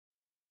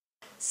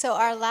So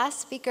our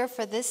last speaker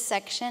for this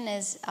section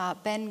is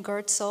Ben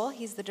Goertzel.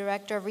 He's the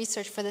Director of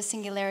Research for the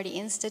Singularity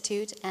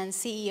Institute and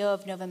CEO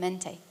of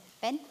Novamente.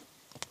 Ben?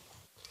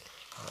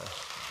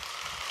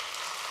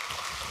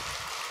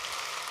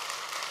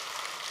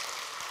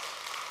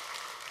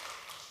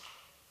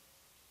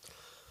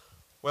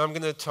 What I'm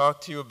going to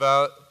talk to you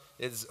about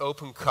is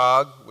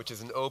Opencog, which is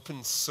an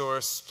open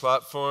source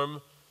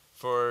platform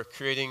for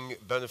creating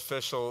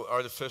beneficial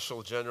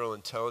artificial general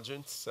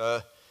intelligence.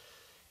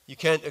 You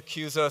can't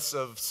accuse us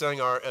of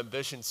setting our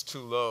ambitions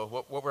too low.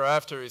 What we're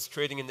after is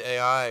creating an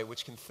AI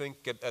which can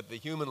think at the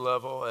human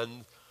level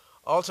and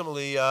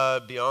ultimately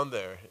beyond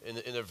there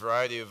in a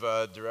variety of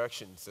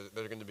directions that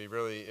are going to be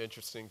really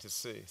interesting to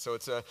see. So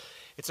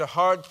it's a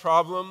hard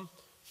problem,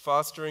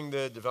 fostering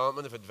the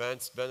development of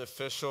advanced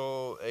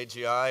beneficial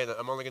AGI, and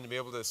I'm only going to be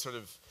able to sort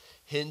of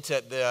hint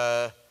at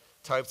the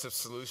types of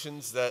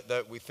solutions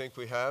that we think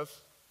we have.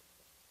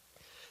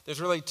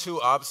 There's really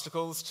two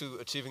obstacles to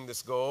achieving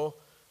this goal.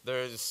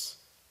 There's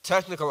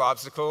technical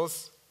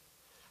obstacles.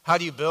 How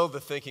do you build the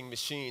thinking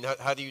machine?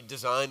 How do you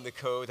design the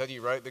code? How do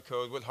you write the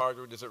code? What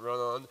hardware does it run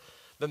on?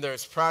 Then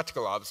there's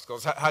practical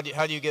obstacles. How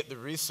do you get the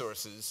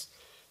resources,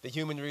 the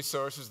human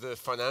resources, the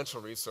financial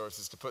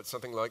resources to put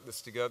something like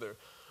this together?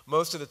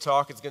 Most of the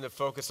talk is going to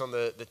focus on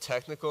the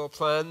technical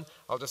plan.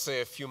 I'll just say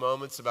a few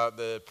moments about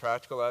the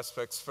practical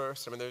aspects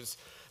first. I mean,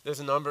 there's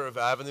a number of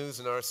avenues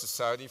in our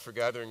society for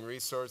gathering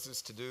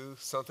resources to do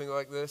something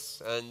like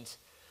this, and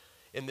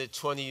in the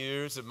 20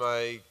 years of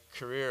my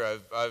career,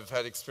 I've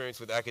had experience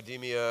with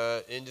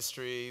academia,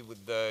 industry,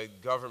 with the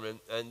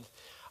government, and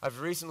I've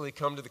recently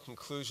come to the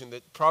conclusion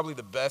that probably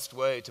the best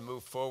way to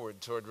move forward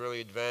toward really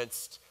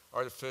advanced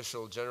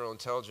artificial general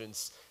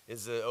intelligence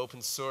is the open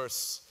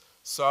source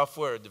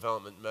software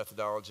development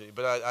methodology.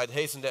 But I'd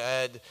hasten to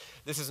add,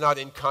 this is not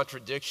in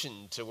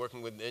contradiction to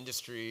working with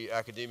industry,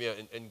 academia,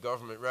 and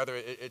government. Rather,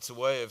 it's a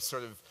way of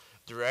sort of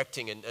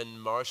directing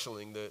and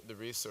marshalling the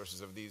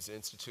resources of these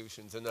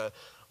institutions. And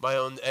my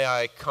own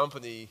AI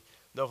company,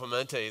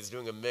 Novamente, is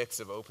doing a mix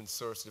of open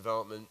source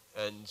development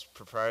and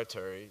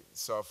proprietary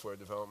software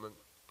development.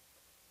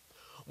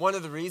 One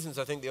of the reasons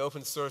I think the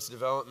open source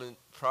development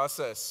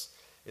process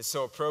is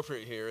so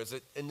appropriate here is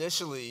that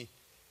initially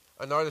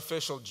an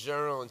artificial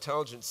general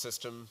intelligence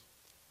system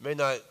may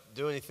not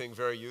do anything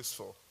very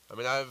useful. I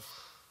mean,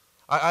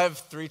 I have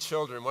 3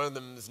 children. One of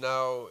them is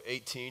now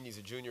 18. He's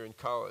a junior in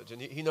college.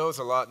 And he knows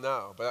a lot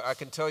now. But I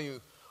can tell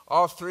you,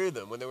 all 3 of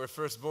them, when they were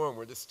first born,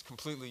 were just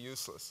completely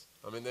useless.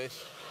 I mean,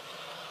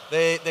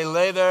 they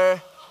lay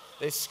there,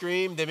 they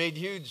screamed, they made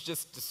huge,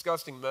 just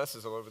disgusting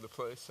messes all over the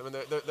place. I mean,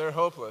 they're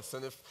hopeless.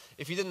 And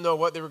if you didn't know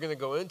what they were going to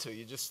go into,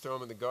 you just throw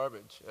them in the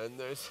garbage. And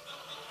there's...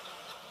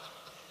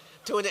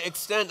 To an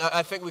extent,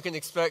 I think we can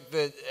expect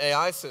that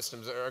AI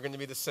systems are going to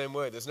be the same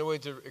way. There's no way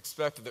to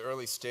expect that the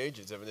early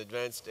stages of an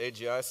advanced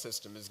AGI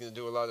system is going to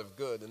do a lot of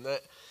good. And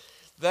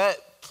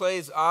that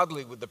plays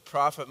oddly with the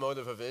profit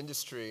motive of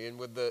industry and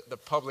with the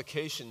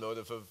publication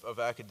motive of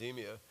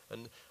academia.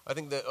 And I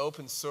think the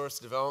open source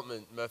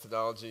development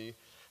methodology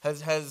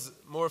has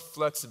more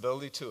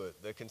flexibility to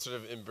it that can sort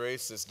of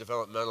embrace this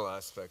developmental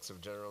aspects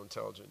of general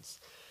intelligence.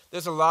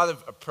 There's a lot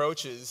of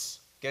approaches.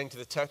 Getting to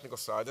the technical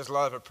side, there's a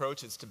lot of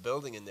approaches to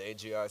building an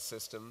AGI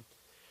system.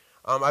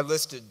 I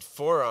listed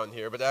 4 on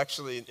here, but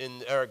actually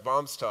in Eric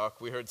Baum's talk,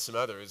 we heard some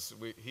others.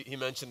 He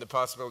mentioned the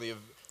possibility of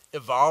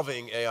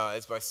evolving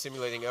AIs by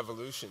simulating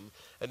evolution,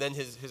 and then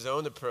his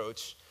own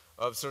approach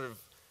of sort of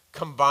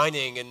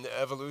combining an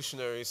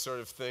evolutionary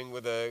sort of thing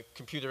with a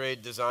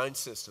computer-aided design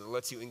system that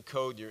lets you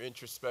encode your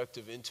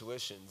introspective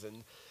intuitions.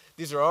 And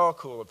these are all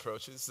cool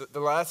approaches. The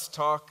last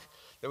talk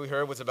that we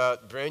heard was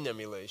about brain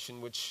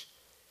emulation, which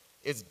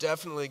it's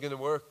definitely going to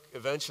work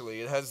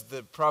eventually. It has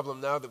the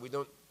problem now that we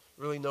don't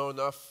really know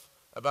enough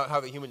about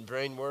how the human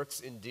brain works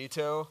in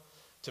detail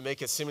to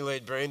make a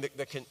simulated brain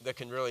that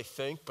can really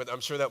think, but I'm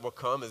sure that will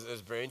come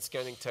as brain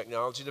scanning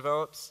technology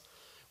develops.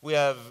 We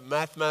have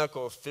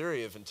mathematical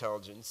theory of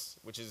intelligence,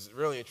 which is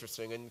really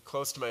interesting and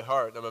close to my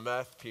heart. I'm a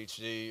math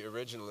PhD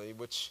originally,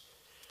 which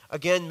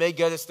again may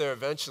get us there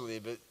eventually,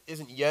 but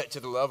isn't yet to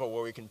the level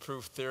where we can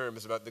prove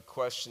theorems about the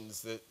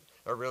questions that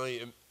are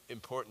really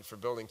important for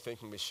building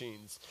thinking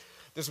machines.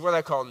 This is what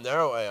I call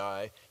narrow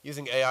AI,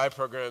 using AI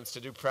programs to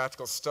do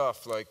practical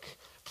stuff like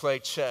play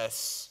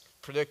chess,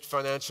 predict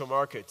financial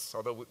markets,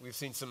 although we've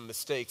seen some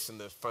mistakes in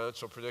the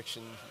financial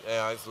prediction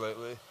AIs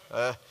lately.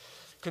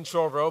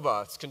 Control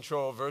robots,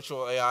 control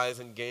virtual AIs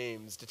in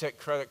games, detect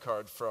credit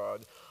card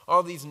fraud.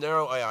 All these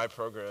narrow AI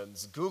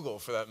programs, Google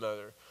for that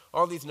matter,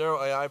 all these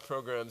narrow AI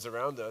programs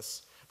around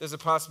us, there's a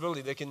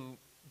possibility they can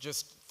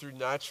just through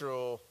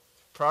natural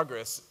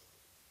progress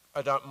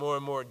adopt more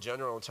and more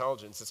general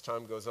intelligence as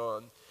time goes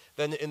on.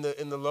 Then in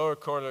the lower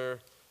corner,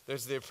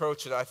 there's the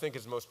approach that I think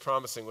is most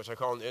promising, which I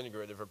call an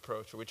integrative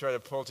approach, where we try to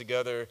pull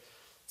together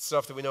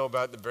stuff that we know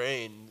about the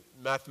brain,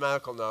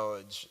 mathematical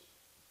knowledge,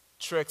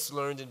 tricks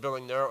learned in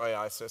building narrow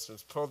AI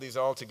systems, pull these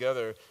all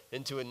together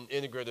into an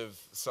integrative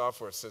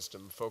software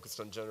system focused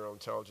on general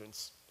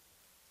intelligence.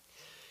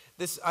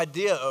 this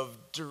idea of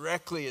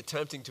directly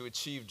attempting to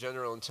achieve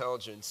general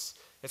intelligence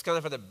has kind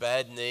of had a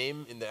bad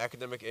name in the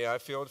academic AI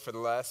field for the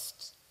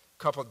last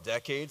couple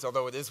decades,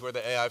 although it is where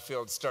the AI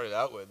field started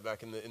out with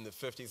back in the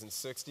 50s and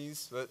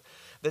 60s. But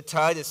the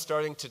tide is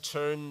starting to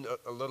turn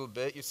a little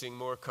bit. You're seeing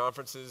more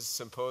conferences,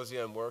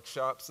 symposia, and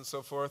workshops and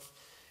so forth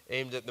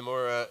aimed at the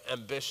more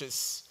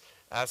ambitious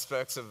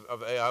aspects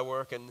of AI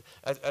work. And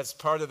as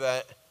part of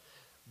that,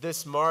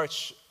 this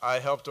March, I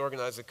helped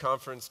organize a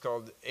conference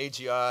called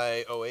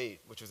AGI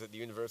 '08, which was at the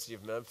University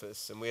of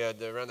Memphis. And we had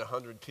around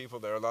 100 people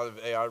there, a lot of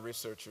AI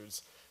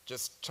researchers,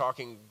 just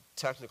talking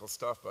technical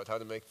stuff about how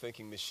to make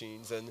thinking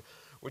machines. And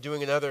we're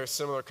doing another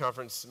similar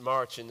conference in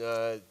March in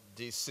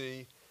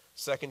DC,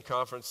 second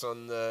conference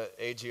on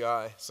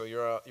AGI. So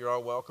you're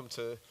all welcome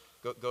to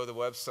go to the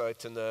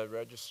website and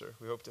register.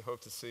 We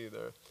hope to see you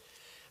there.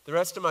 The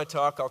rest of my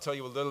talk, I'll tell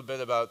you a little bit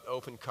about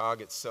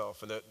Opencog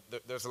itself, and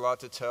there's a lot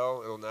to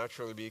tell. It'll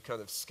naturally be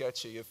kind of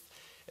sketchy.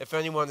 If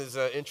anyone is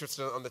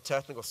interested on the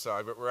technical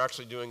side, but we're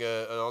actually doing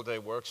an all-day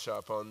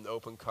workshop on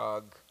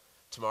Opencog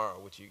tomorrow,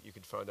 which you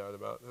could find out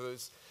about.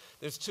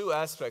 There's two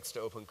aspects to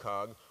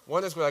Opencog.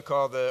 One is what I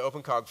call the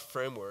Opencog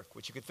framework,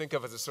 which you could think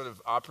of as a sort of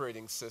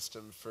operating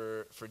system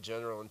for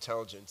general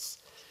intelligence.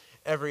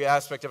 Every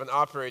aspect of an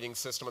operating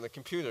system on a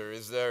computer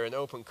is there in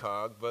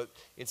Opencog, but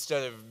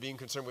instead of being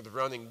concerned with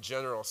running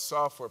general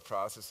software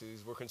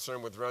processes, we're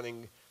concerned with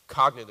running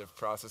cognitive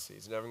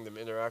processes and having them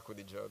interact with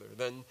each other.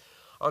 Then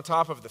on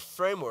top of the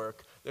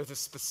framework, there's a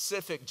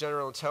specific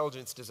general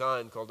intelligence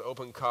design called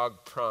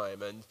Opencog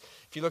Prime. And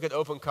if you look at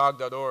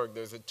opencog.org,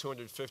 there's a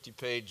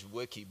 250-page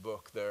wiki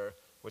book there,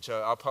 which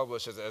I'll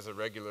publish as a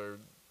regular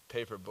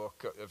paper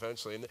book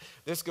eventually. And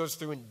this goes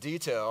through in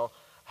detail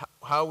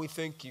how we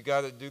think you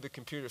got to do the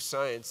computer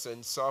science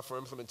and software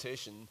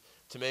implementation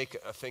to make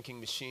a thinking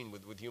machine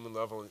with human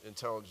level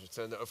intelligence.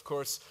 And of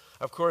course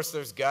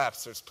there's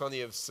gaps. There's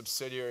plenty of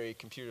subsidiary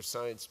computer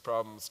science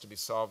problems to be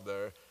solved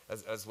there,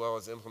 as well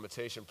as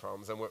implementation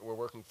problems, and we're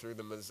working through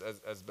them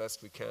as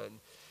best we can.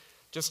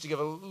 Just to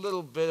give a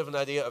little bit of an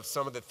idea of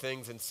some of the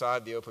things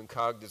inside the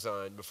Opencog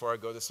design before I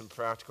go to some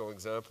practical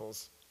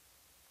examples.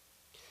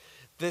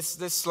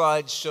 This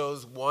slide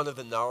shows one of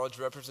the knowledge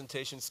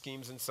representation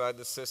schemes inside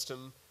the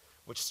system,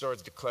 which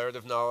stores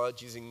declarative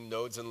knowledge using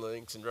nodes and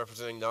links and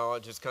representing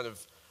knowledge as kind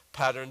of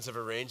patterns of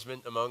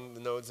arrangement among the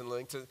nodes and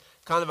links. It's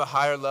kind of a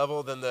higher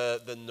level than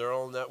the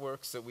neural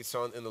networks that we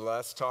saw in the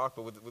last talk,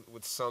 but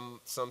with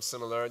some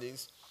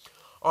similarities.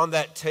 On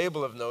that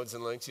table of nodes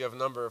and links, you have a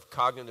number of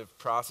cognitive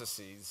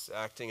processes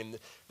acting, and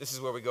this is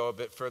where we go a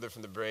bit further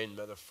from the brain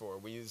metaphor.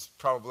 We use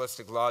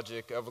probabilistic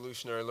logic,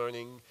 evolutionary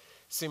learning,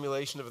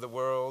 simulation of the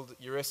world,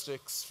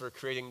 heuristics for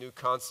creating new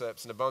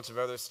concepts, and a bunch of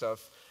other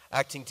stuff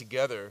acting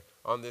together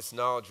on this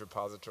knowledge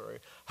repository.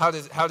 How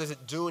does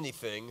it do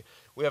anything?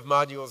 We have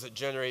modules that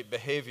generate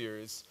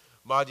behaviors,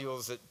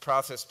 modules that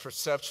process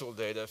perceptual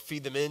data,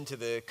 feed them into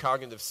the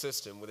cognitive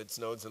system with its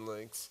nodes and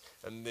links,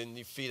 and then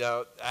you feed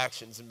out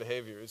actions and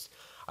behaviors.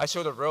 I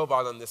showed a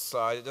robot on this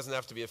slide. It doesn't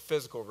have to be a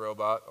physical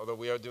robot, although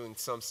we are doing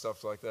some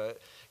stuff like that.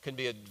 It can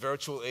be a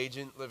virtual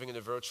agent living in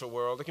a virtual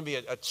world. It can be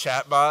a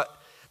chatbot.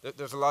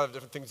 There's a lot of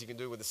different things you can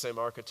do with the same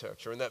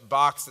architecture. And that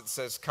box that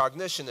says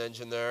cognition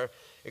engine there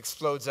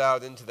explodes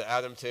out into the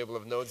atom table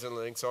of nodes and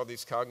links, all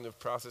these cognitive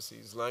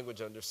processes,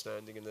 language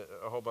understanding, and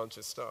a whole bunch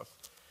of stuff.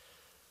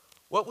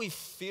 What we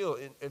feel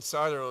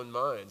inside our own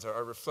minds,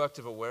 our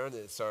reflective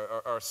awareness,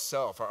 our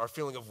self, our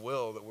feeling of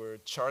will that we're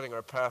charting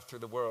our path through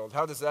the world,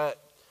 how does that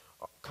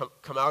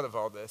come out of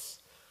all this?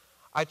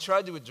 I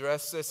tried to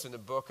address this in a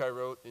book I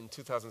wrote in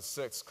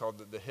 2006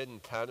 called The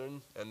Hidden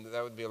Pattern, and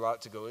that would be a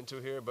lot to go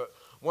into here, but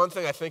one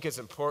thing I think is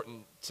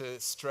important to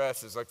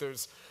stress is like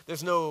there's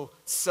no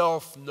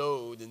self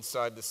node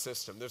inside the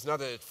system. There's not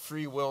a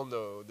free will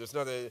node. There's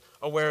not an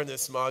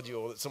awareness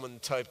module that someone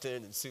typed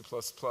in C++.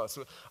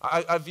 So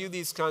I view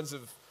these kinds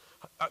of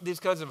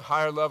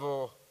higher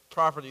level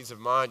properties of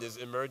mind as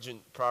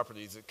emergent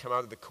properties that come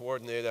out of the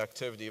coordinated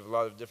activity of a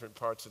lot of different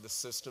parts of the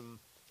system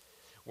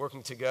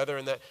working together,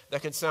 and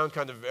that can sound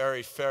kind of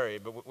airy-fairy,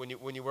 but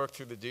when you work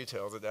through the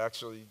details, it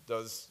actually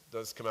does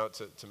come out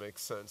to make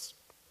sense.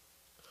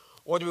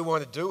 What do we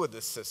want to do with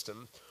this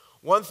system?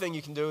 One thing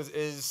you can do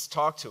is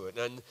talk to it,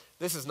 and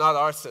this is not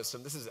our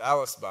system. This is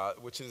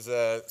AliceBot, which is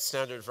a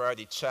standard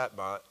variety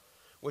chatbot,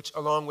 which,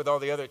 along with all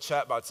the other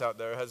chatbots out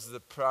there, has the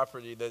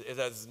property that it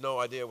has no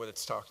idea what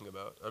it's talking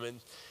about. I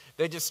mean,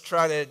 they just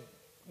try to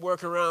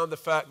work around the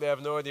fact they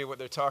have no idea what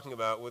they're talking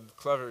about with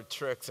clever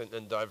tricks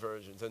and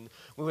diversions. And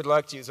we would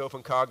like to use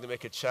Opencog to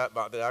make a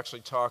chatbot that actually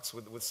talks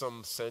with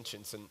some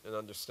sentience and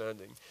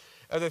understanding.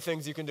 Other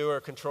things you can do are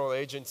control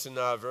agents in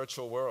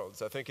virtual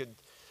worlds. I think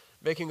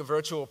making a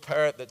virtual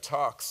parrot that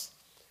talks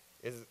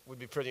would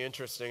be pretty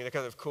interesting and a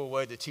kind of cool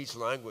way to teach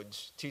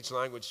language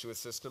to a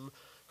system.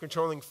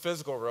 Controlling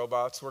physical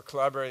robots, we're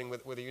collaborating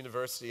with a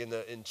university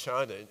in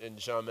China, in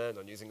Xiamen,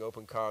 on using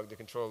Opencog to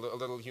control a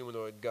little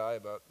humanoid guy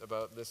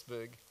about this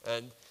big.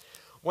 And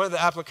one of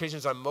the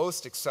applications I'm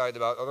most excited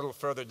about a little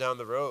further down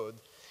the road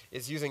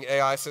is using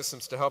AI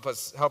systems to help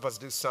us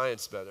do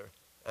science better.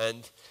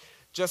 And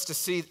just to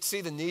see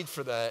the need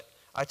for that,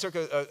 I took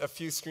a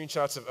few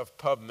screenshots of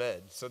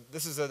PubMed. So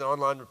this is an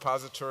online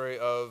repository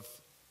of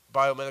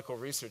biomedical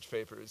research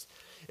papers.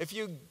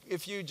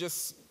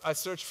 I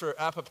searched for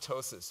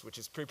apoptosis, which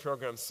is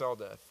pre-programmed cell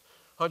death,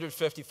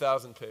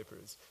 150,000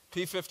 papers.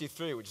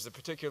 P53, which is a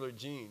particular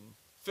gene,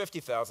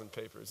 50,000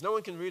 papers. No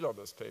one can read all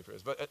those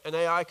papers, but an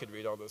AI could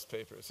read all those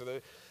papers.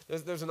 So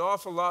there's an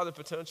awful lot of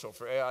potential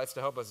for AIs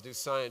to help us do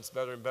science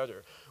better and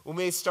better. We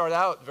may start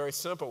out very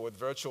simple with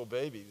virtual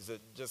babies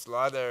that just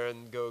lie there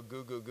and go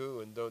goo, goo, goo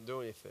and don't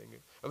do anything.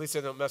 At least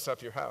they don't mess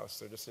up your house.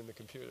 They're just in the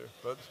computer.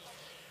 But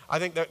I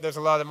think that there's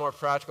a lot of more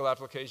practical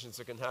applications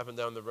that can happen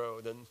down the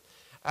road. And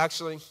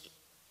actually,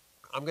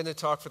 I'm going to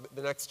talk for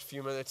the next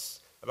few minutes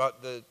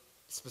about the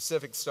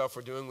specific stuff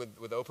we're doing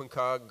with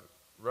Opencog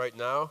right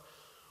now.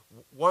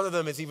 One of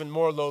them is even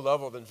more low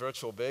level than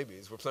virtual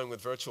babies. We're playing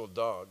with virtual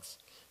dogs.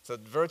 So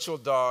virtual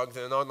dogs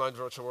in an online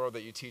virtual world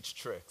that you teach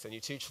tricks, and you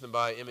teach them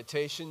by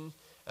imitation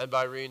and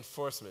by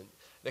reinforcement.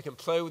 They can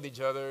play with each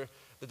other.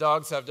 The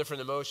dogs have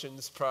different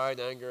emotions, pride,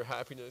 anger,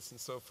 happiness, and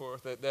so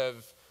forth. They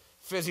have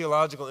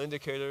physiological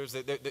indicators.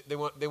 They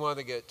want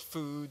to get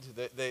food.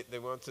 They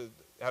want to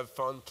have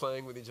fun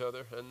playing with each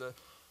other. And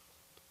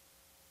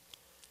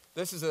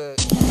this is a...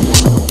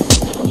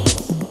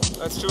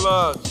 That's too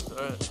loud.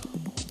 All right.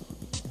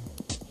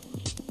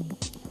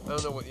 I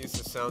don't know what use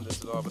of sound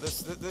is at all, but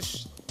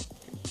this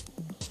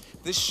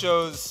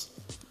shows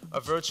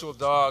a virtual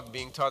dog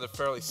being taught a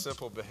fairly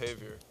simple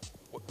behavior.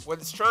 What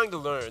it's trying to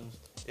learn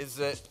is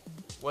that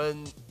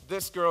when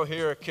this girl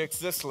here kicks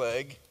this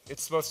leg,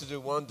 it's supposed to do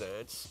one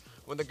dance.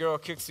 When the girl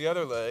kicks the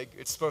other leg,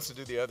 it's supposed to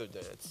do the other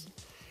dance.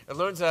 It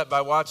learns that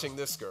by watching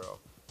this girl.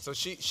 So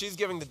she's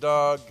giving the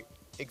dog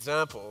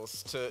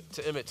examples to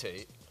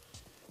imitate.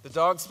 The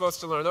dog's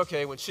supposed to learn,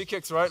 okay, when she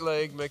kicks right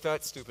leg, make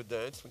that stupid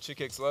dance. When she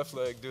kicks left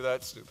leg, do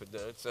that stupid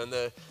dance. And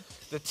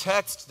the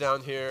text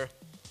down here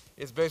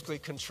is basically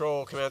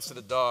control commands to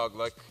the dog,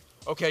 like,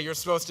 okay, you're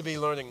supposed to be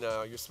learning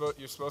now. You're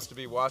supposed to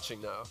be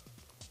watching now.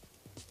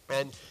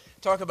 And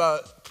talk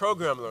about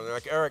program learning,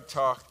 like Eric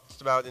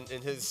talked about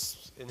in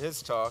his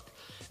talk.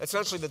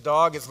 Essentially, the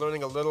dog is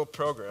learning a little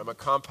program, a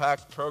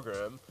compact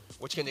program,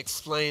 which can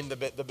explain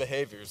the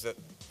behaviors that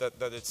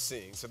it's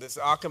seeing. So this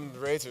Occam's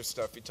razor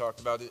stuff we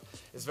talked about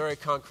is very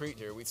concrete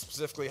here. We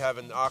specifically have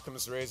an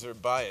Occam's razor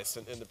bias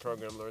in the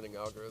program learning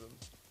algorithm.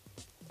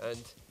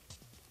 And,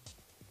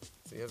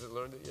 see, has it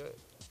learned it yet?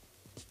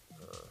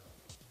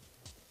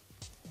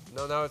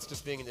 No, now it's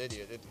just being an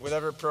idiot.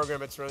 Whatever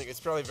program it's running, it's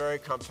probably very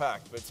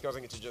compact, but it's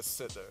causing it to just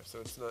sit there. So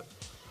it's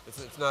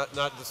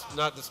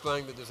not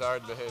displaying the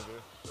desired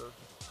behavior.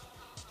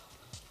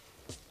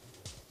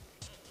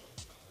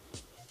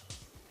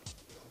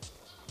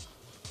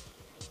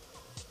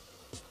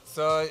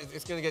 So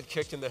it's going to get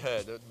kicked in the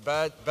head.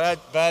 Bad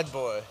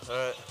boy. All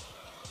right.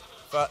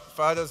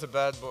 Fido's a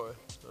bad boy.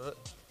 All right.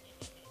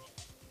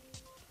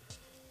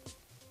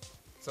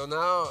 So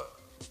now,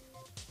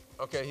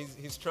 okay,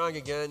 he's trying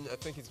again. I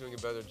think he's doing a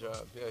better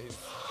job. Yeah, he's.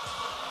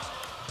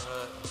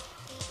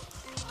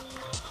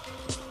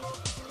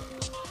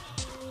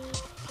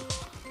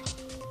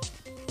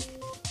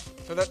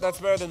 So that's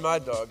better than my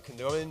dog can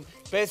do. I mean,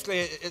 basically,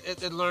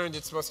 it learned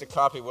it's supposed to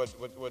copy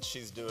what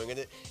she's doing,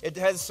 and it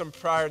has some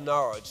prior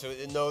knowledge. So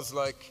it knows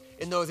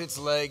its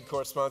leg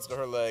corresponds to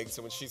her leg.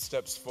 So when she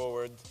steps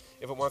forward,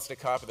 if it wants to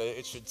copy that,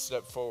 it should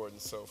step forward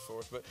and so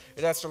forth. But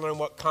it has to learn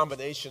what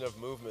combination of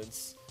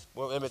movements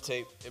will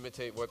imitate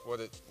what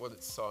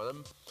it saw.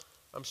 And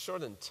I'm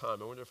short in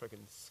time. I wonder if I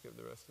can skip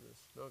the rest of this.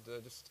 No, did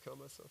I just kill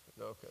myself?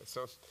 No, okay.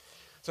 So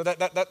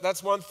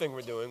that's one thing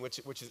we're doing, which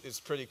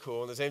is pretty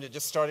cool, and is aimed at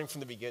just starting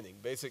from the beginning.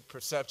 Basic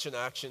perception,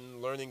 action,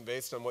 learning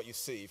based on what you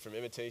see, from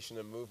imitation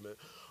and movement.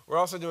 We're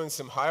also doing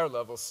some higher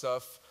level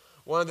stuff.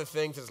 One of the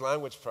things is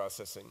language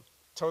processing.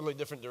 Totally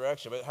different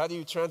direction. But how do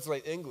you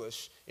translate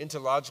English into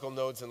logical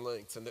nodes and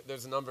links? And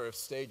there's a number of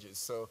stages.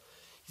 So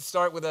you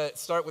start with a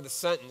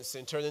sentence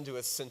and turn it into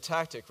a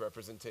syntactic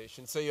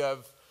representation. So you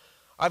have,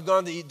 I've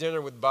gone to eat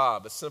dinner with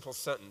Bob, a simple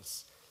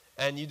sentence.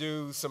 And you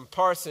do some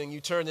parsing,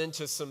 you turn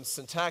into some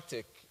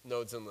syntactic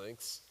nodes and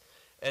links,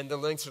 and the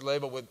links are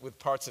labeled with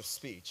parts of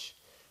speech.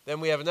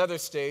 Then we have another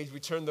stage, we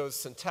turn those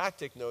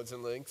syntactic nodes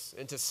and links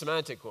into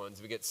semantic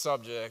ones. We get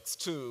subjects,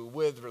 to,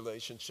 with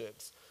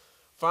relationships.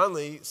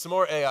 Finally, some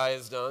more AI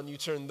is done. You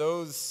turn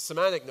those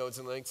semantic nodes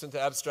and links into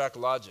abstract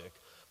logic.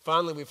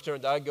 Finally, we've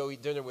turned I go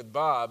eat dinner with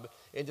Bob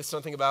into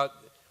something about,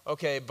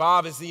 okay,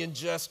 Bob is the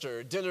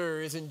ingester,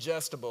 dinner is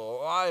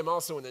ingestible, I am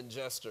also an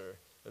ingester,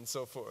 and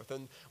so forth.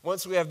 And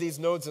once we have these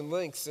nodes and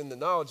links in the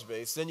knowledge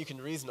base, then you can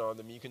reason on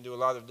them. You can do a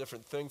lot of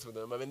different things with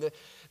them. I mean,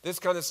 this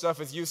kind of stuff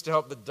is used to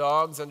help the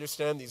dogs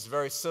understand these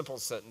very simple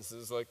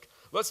sentences like,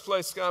 let's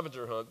play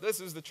scavenger hunt.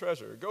 This is the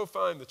treasure. Go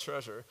find the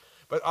treasure.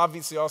 But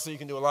obviously also you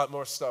can do a lot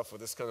more stuff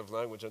with this kind of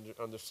language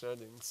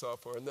understanding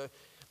software. And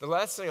the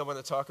last thing I want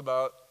to talk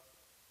about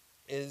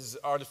is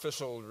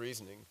artificial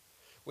reasoning.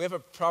 We have a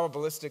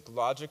probabilistic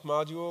logic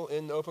module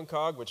in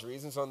Opencog, which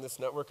reasons on this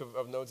network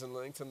of nodes and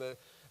links. And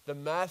the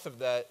math of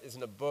that is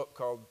in a book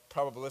called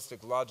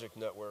Probabilistic Logic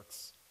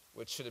Networks.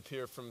 which should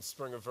appear from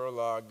Springer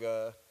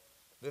Verlag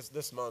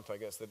this month, I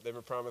guess. They've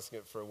been promising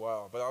it for a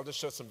while. But I'll just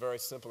show some very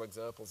simple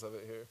examples of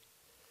it here.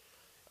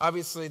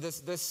 Obviously,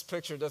 this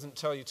picture doesn't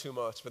tell you too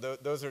much,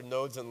 but those are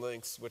nodes and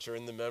links which are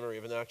in the memory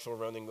of an actual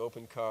running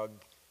Opencog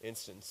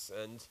instance.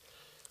 And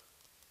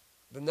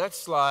the next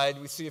slide,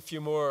 we see a few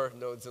more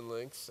nodes and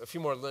links, a few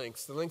more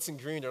links. The links in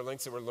green are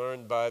links that were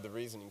learned by the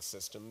reasoning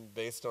system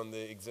based on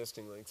the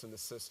existing links in the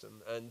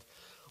system. And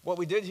what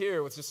we did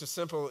here was just a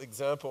simple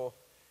example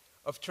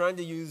of trying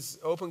to use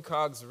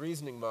Opencog's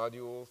reasoning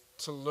module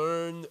to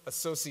learn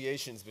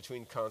associations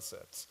between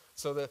concepts.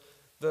 So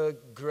the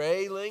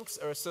gray links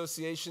are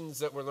associations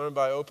that were learned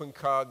by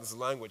Opencog's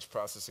language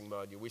processing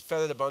module. We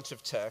fed it a bunch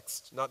of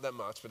text, not that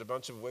much, but a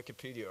bunch of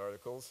Wikipedia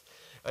articles,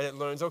 and it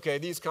learns, okay,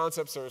 these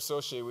concepts are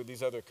associated with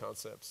these other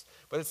concepts.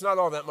 But it's not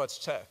all that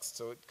much text,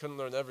 so it couldn't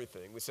learn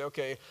everything. We say,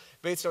 okay,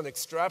 based on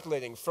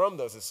extrapolating from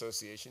those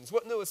associations,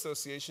 what new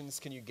associations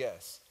can you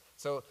guess?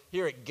 So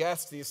here it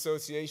guessed the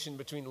association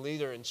between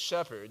leader and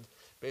shepherd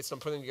based on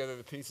putting together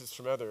the pieces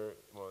from other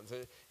ones.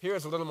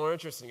 Here's a little more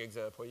interesting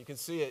example. You can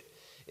see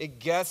it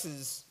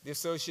guesses the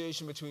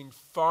association between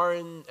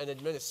foreign and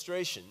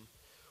administration.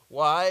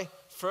 Why?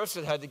 First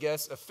it had to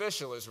guess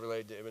official is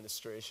related to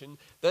administration,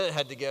 then it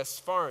had to guess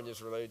foreign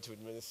is related to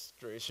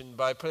administration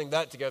by putting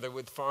that together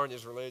with foreign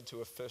is related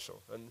to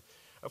official. And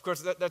of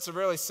course, that's a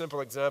really simple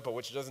example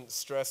which doesn't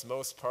stress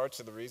most parts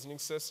of the reasoning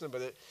system,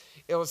 but it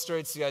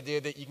illustrates the idea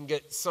that you can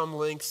get some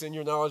links in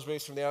your knowledge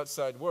base from the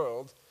outside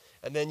world,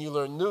 and then you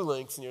learn new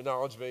links in your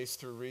knowledge base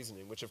through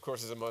reasoning, which of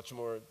course is a much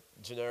more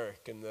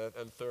generic and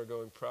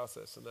thoroughgoing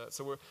process than that.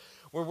 So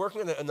we're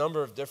working in a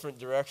number of different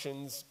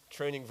directions,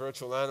 training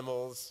virtual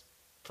animals,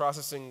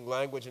 processing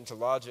language into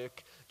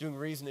logic, doing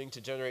reasoning to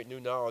generate new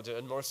knowledge,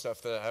 and more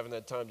stuff that I haven't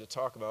had time to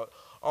talk about.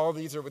 All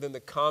these are within the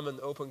common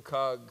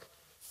Opencog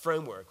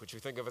framework, which we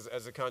think of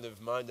as a kind of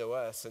mind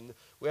OS. And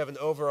we have an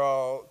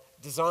overall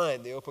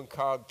design, the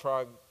Opencog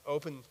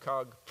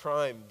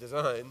Prime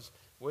design,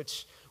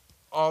 which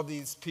all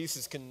these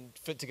pieces can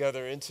fit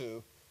together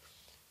into,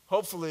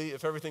 hopefully,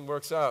 if everything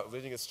works out,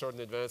 leading us toward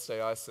an advanced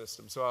AI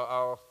system. So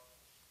I'll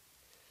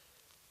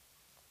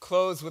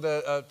close with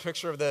a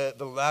picture of the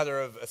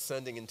ladder of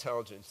ascending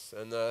intelligence.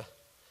 And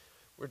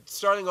we're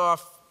starting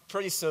off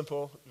pretty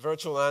simple,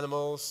 virtual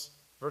animals,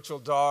 virtual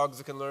dogs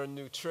that can learn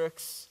new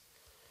tricks,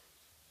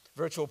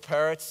 virtual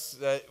parrots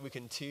that we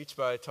can teach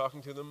by talking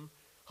to them,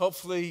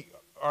 hopefully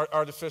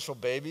artificial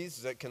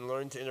babies that can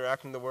learn to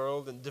interact in the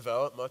world and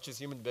develop much as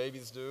human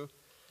babies do.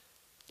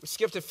 We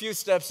skipped a few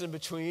steps in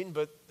between,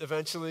 but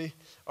eventually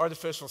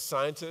artificial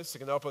scientists that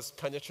can help us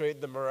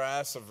penetrate the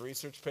morass of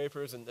research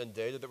papers and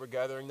data that we're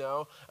gathering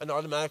now and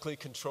automatically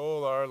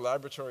control our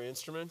laboratory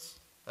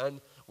instruments.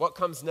 And what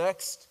comes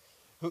next?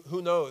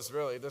 Who knows,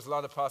 really? There's a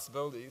lot of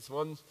possibilities.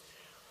 One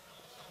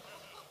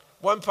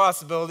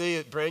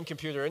possibility,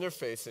 brain-computer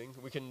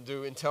interfacing, we can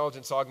do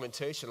intelligence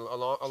augmentation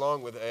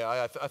along with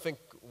AI. I think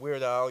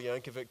Weird Al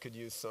Yankovic could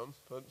use some,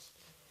 but it's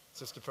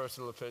just a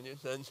personal opinion.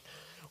 And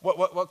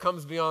what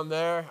comes beyond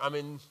there? I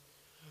mean,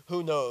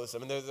 who knows? I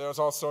mean, there's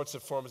all sorts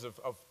of forms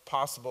of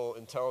possible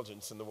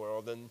intelligence in the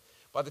world, and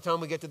by the time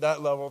we get to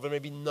that level, there may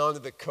be none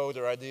of the code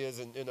or ideas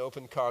in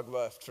Opencog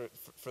left,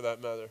 for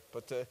that matter.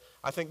 But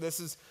I think this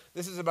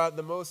is about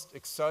the most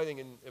exciting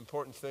and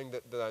important thing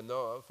that I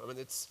know of. I mean,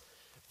 it's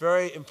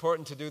very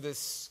important to do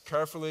this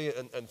carefully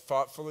and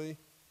thoughtfully.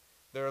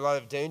 There are a lot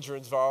of danger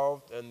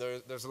involved, and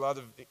there's a lot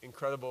of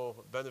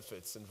incredible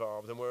benefits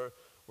involved. And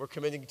we're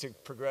committing to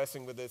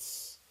progressing with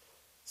this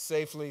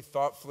safely,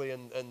 thoughtfully,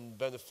 and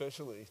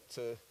beneficially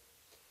to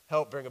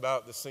help bring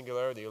about the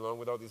singularity along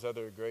with all these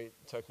other great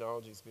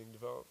technologies being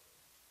developed.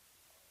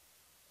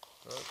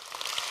 All right.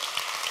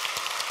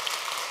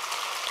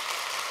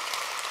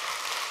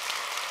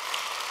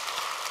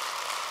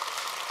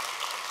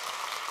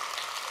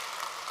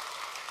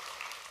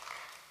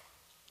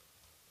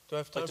 Do I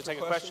have time to take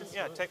a question?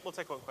 Yeah, we'll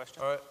take one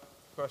question. All right,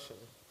 question.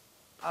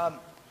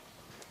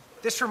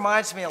 This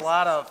reminds me a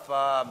lot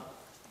of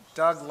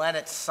Doug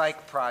Lennett's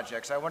psych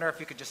projects. I wonder if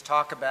you could just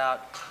talk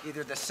about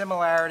either the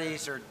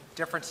similarities or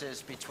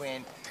differences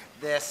between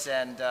this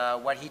and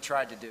what he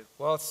tried to do.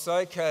 Well,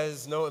 psych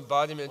has no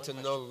embodiment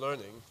and no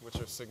learning, which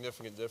are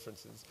significant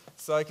differences.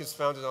 Psych is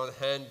founded on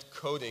hand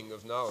coding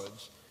of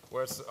knowledge,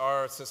 whereas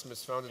our system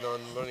is founded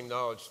on learning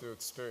knowledge through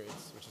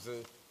experience, which is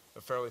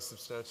a fairly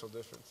substantial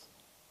difference.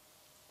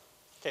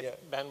 Okay, Yeah.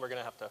 Ben, we're going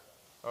to have to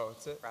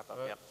that's it? wrap up.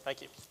 All right. Yeah,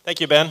 thank you. Thank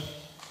you, Ben.